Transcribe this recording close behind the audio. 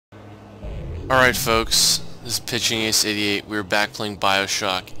Alright folks, this is Pitching Ace 88. We're back playing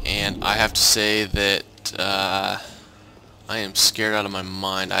Bioshock, and I have to say that I am scared out of my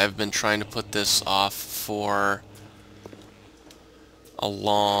mind. I have been trying to put this off for a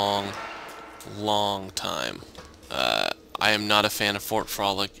long time. I am not a fan of Fort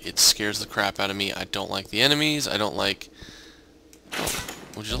Frolic. It scares the crap out of me. I don't like the enemies. I don't like... Oh,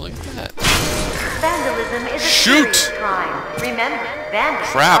 would you like that? Vandalism is a Shoot! serious crime. Remember, vandals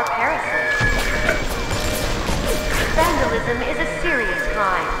Crap. are parasites. Vandalism is a serious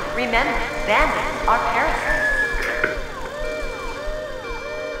crime. Remember, vandals are parasites.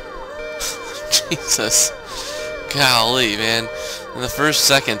 Jesus. Golly, man. In the first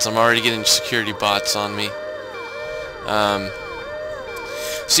seconds, I'm already getting security bots on me.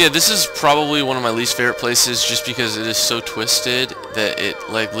 So yeah, this is probably one of my least favorite places just because it is so twisted that it,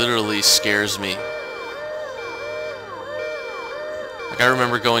 like, literally scares me. Like, I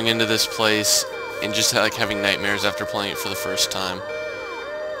remember going into this place and just, like, having nightmares after playing it for the first time.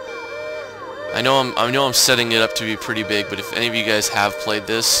 I know I'm setting it up to be pretty big, but if any of you guys have played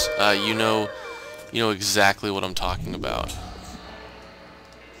this, you know exactly what I'm talking about.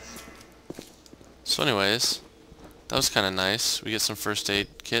 So anyways, that was kind of nice. We get some first aid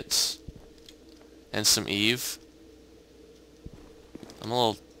kits and some Eve. I'm a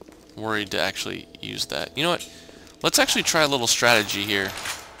little worried to actually use that. You know what? Let's actually try a little strategy here.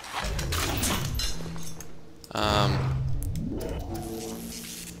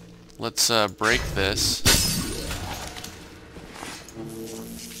 Let's break this.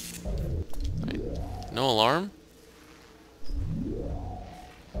 Wait, no alarm?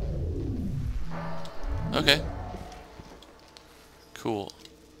 Okay. Cool.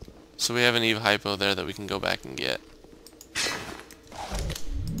 So we have an Eve Hypo there that we can go back and get.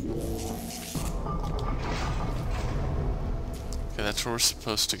 Okay, that's where we're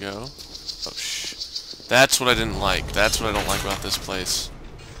supposed to go. Oh, that's what I didn't like. That's what I don't like about this place.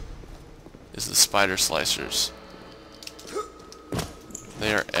 Is the spider slicers.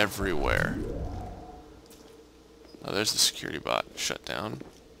 They are everywhere. Oh, there's the security bot. Shut down.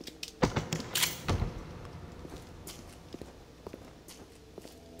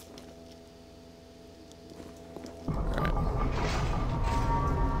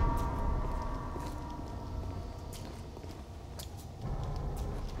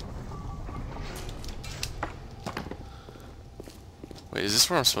 Wait, is this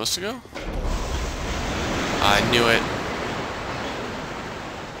where I'm supposed to go? I knew it.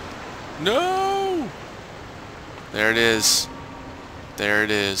 No! There it is. There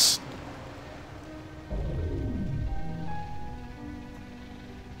it is.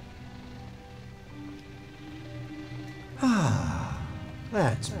 Ah,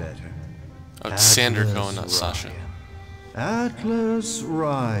 that's better. Oh, it's Sandra Atlas Cohen, not Sasha. Ryan. Atlas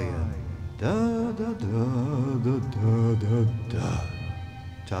Ryan. Da da da da da da da.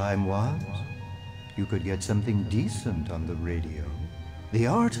 Time was, you could get something decent on the radio. The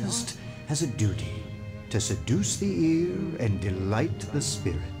artist has a duty to seduce the ear and delight the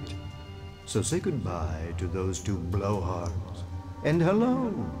spirit. So say goodbye to those two blowhards, and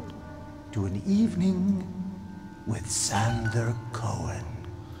hello to an evening with Sandra Cohen.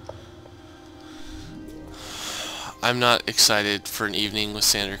 I'm not excited for an evening with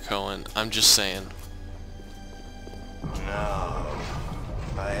Sandra Cohen. I'm just saying. No.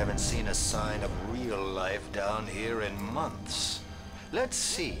 I haven't seen a sign of real life down here in months. Let's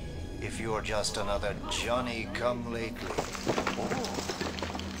see if you're just another Johnny-come-lately. Or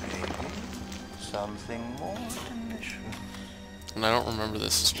maybe something more delicious. And I don't remember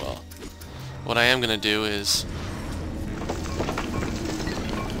this as well. What I am gonna do is...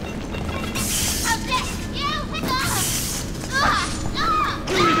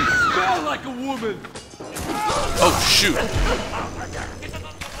 Smell like a woman! Oh, shoot!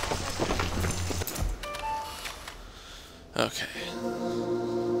 Okay.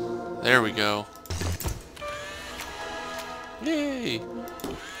 There we go. Yay!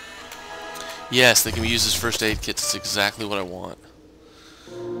 Yes, they can be used as first aid kits. It's exactly what I want.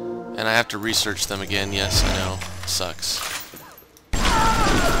 And I have to research them again. Yes, I know. Sucks.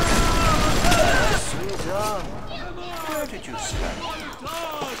 Sweetheart, where did you start?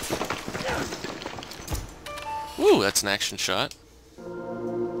 Woo, that's an action shot.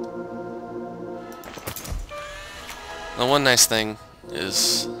 Now, one nice thing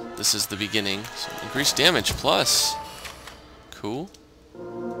is this is the beginning. So increased damage plus. Cool.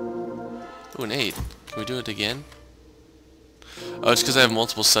 Ooh, an 8. Can we do it again? Oh, it's because I have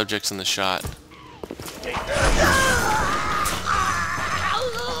multiple subjects in the shot.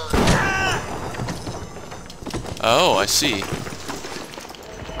 Oh, I see.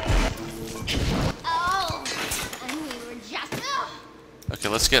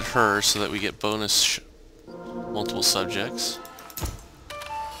 let's get her so that we get bonus multiple subjects.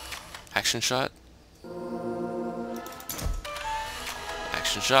 Action shot.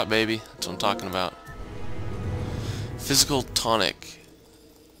 Action shot, baby. That's what I'm talking about. Physical tonic.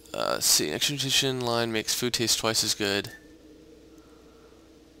 See, execution line makes food taste twice as good.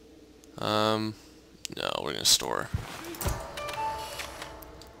 No, we're gonna store.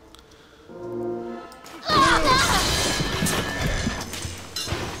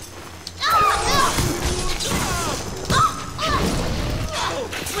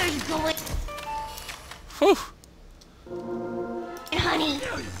 Whew. Honey.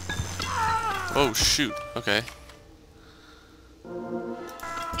 Oh shoot. Okay.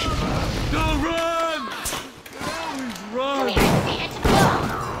 Don't run! Come here,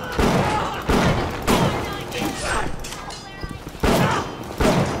 Santa.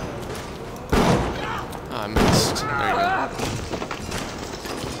 Ah, I missed. There you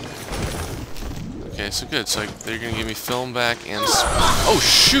go. Okay, so good. So they're gonna give me film back and. Oh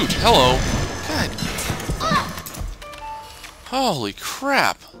shoot! Hello. God. Holy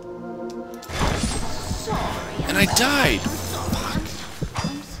crap! Sorry. And I died. Fuck.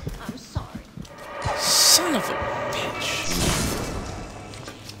 I'm sorry. Son of a bitch.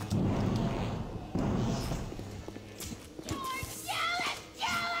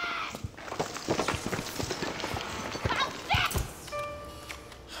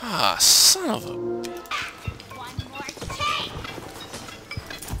 Ah, son of a bitch. One more take.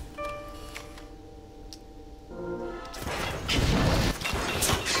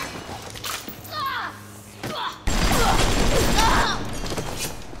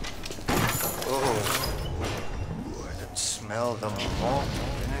 I can smell the malt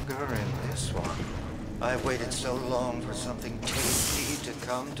vinegar in this one. I've waited so long for something tasty to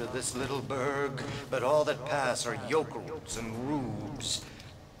come to this little burg, but all that pass are yokels and rubes.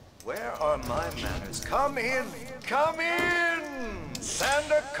 Where are my manners? Come in! Come in!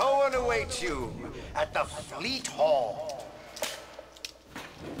 Sander Cohen awaits you at the Fleet Hall.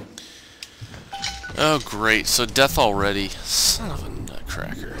 Oh great, so death already. Son of a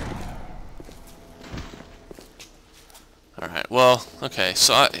nutcracker. Alright, well, okay,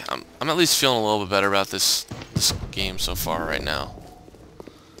 so I'm at least feeling a little bit better about this game so far right now.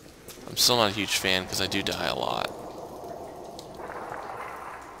 I'm still not a huge fan because I do die a lot.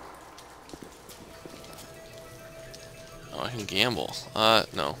 Oh, I can gamble.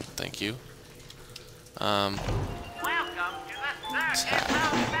 No, thank you. Tap.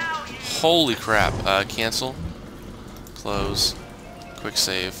 Holy crap. Cancel. Close. Quick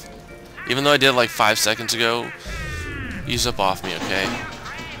save. Even though I did like 5 seconds ago, ease up off me, okay?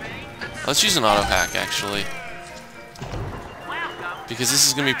 Let's use an auto hack, actually. Because this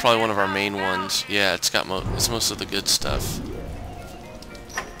is going to be probably one of our main ones. Yeah, it's got it's most of the good stuff.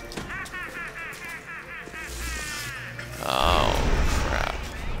 Oh, crap.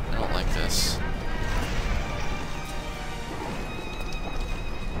 I don't like this.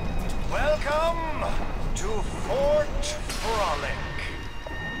 Welcome to Fort Frolic.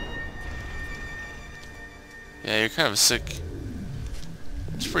 Yeah, you're kind of sick.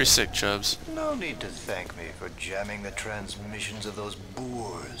 It's pretty sick, Chubbs. No need to thank me for jamming the transmissions of those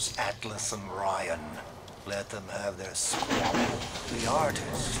boors, Atlas and Ryan. Let them have their squabble. The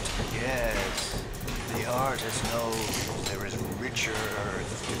artist, yes, the artist knows there is richer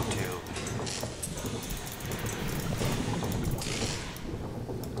earth to till.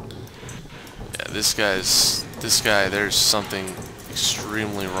 Yeah, this guy, there's something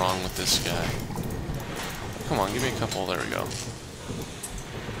extremely wrong with this guy. Come on, give me a couple, there we go.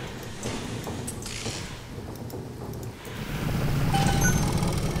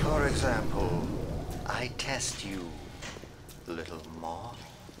 For example, I test you, little moth,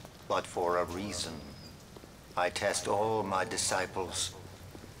 but for a reason. I test all my disciples.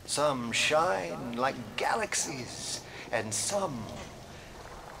 Some shine like galaxies, and some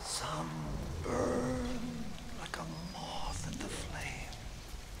burn like a moth in the flame.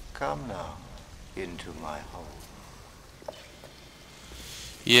 Come now, into my home.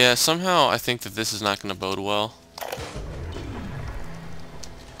 Yeah, somehow I think that this is not going to bode well.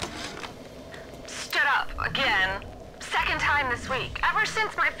 Stood up again. Second time this week. Ever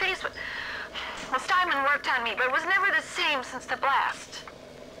since my face was... Well, Steinman worked on me, but it was never the same since the blast.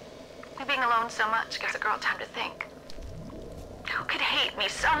 Me being alone so much gives a girl time to think. Who could hate me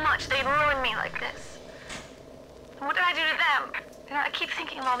so much they'd ruin me like this? And what did I do to them? You know, I keep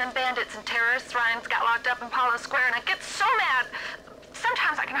thinking of all them bandits and terrorists Ryan's got locked up in Palo Square, and I get so mad.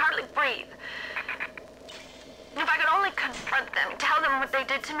 Sometimes I can hardly breathe. If I could only confront them, tell them what they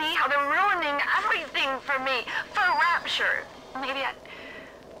did to me, how they're ruining everything for me, for Rapture, maybe I'd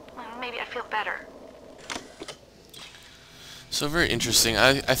maybe I'd feel better. So very interesting.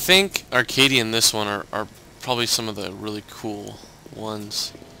 I think Arcadia and this one are probably some of the really cool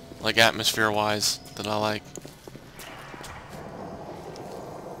ones, like atmosphere-wise, that I like.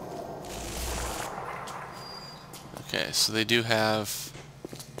 Okay, so they do have...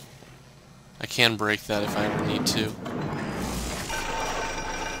 I can break that if I ever need to.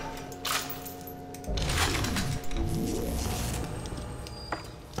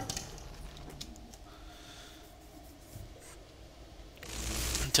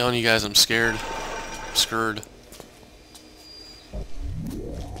 I'm telling you guys, I'm scared. I'm scared.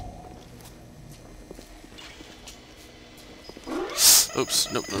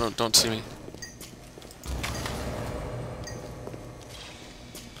 Oops, nope, no, don't see me.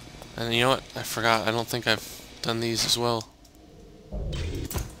 And you know what? I forgot. I don't think I've done these as well.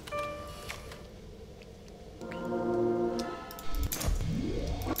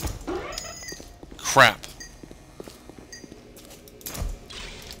 Crap.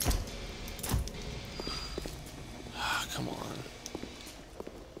 Come on.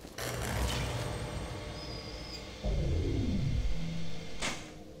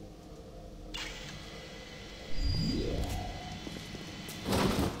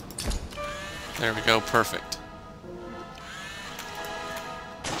 There we go, perfect.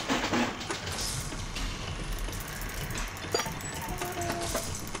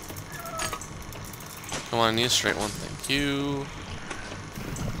 Come on, I need a straight one, thank you.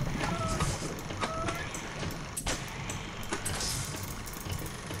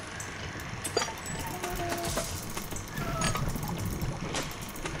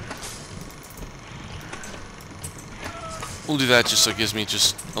 We'll do that just so it gives me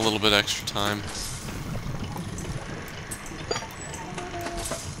just a little bit extra time.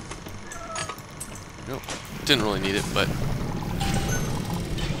 Nope, didn't really need it, but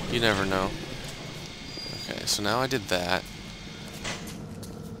you never know. Okay, so now I did that.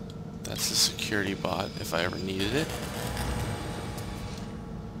 That's the security bot, if I ever needed it.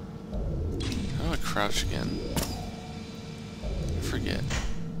 How do I crouch again? I forget.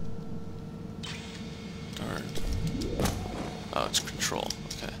 Darn. Oh, it's control.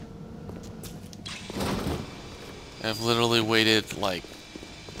 Okay. I've literally waited, like,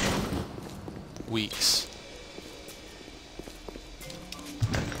 weeks.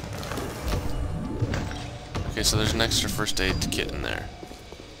 Okay, so there's an extra first aid kit in there.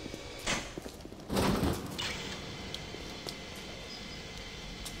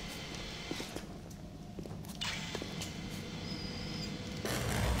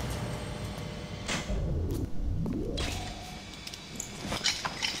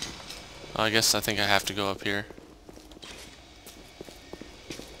 I guess I think I have to go up here.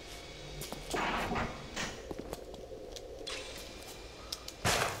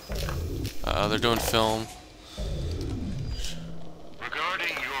 They're doing film.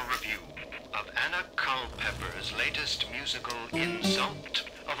 Regarding your review of Anna Culpepper's latest musical Insult,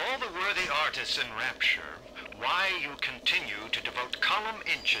 of all the worthy artists in Rapture, why you continue to devote column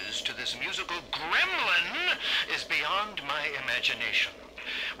inches to this musical gremlin is beyond my imagination.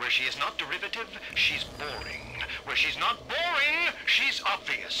 Where she is not derivative, she's boring. Where she's not boring, she's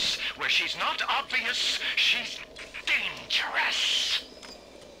obvious. Where she's not obvious, she's dangerous.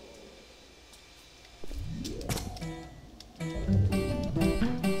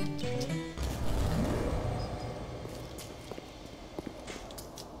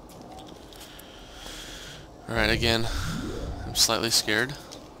 Alright, again, I'm slightly scared.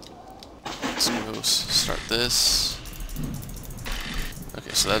 Let's go start this.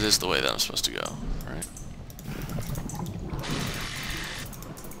 Okay, so that is the way that I'm supposed to go, right?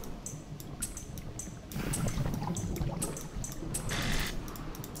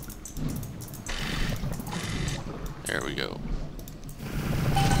 There we go.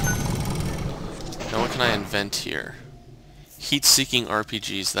 Now what can I invent here? Heat-seeking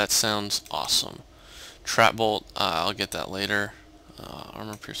RPGs, that sounds awesome. Trap bolt, I'll get that later.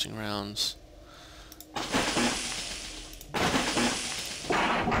 Armor-piercing rounds.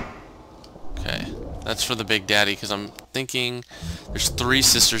 Okay, that's for the Big Daddy, because I'm thinking there's 3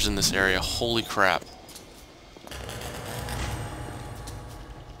 sisters in this area. Holy crap.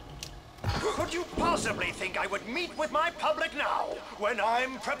 Could you possibly think I would meet with my public now, when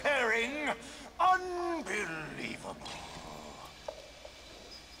I'm preparing? Unbelievable.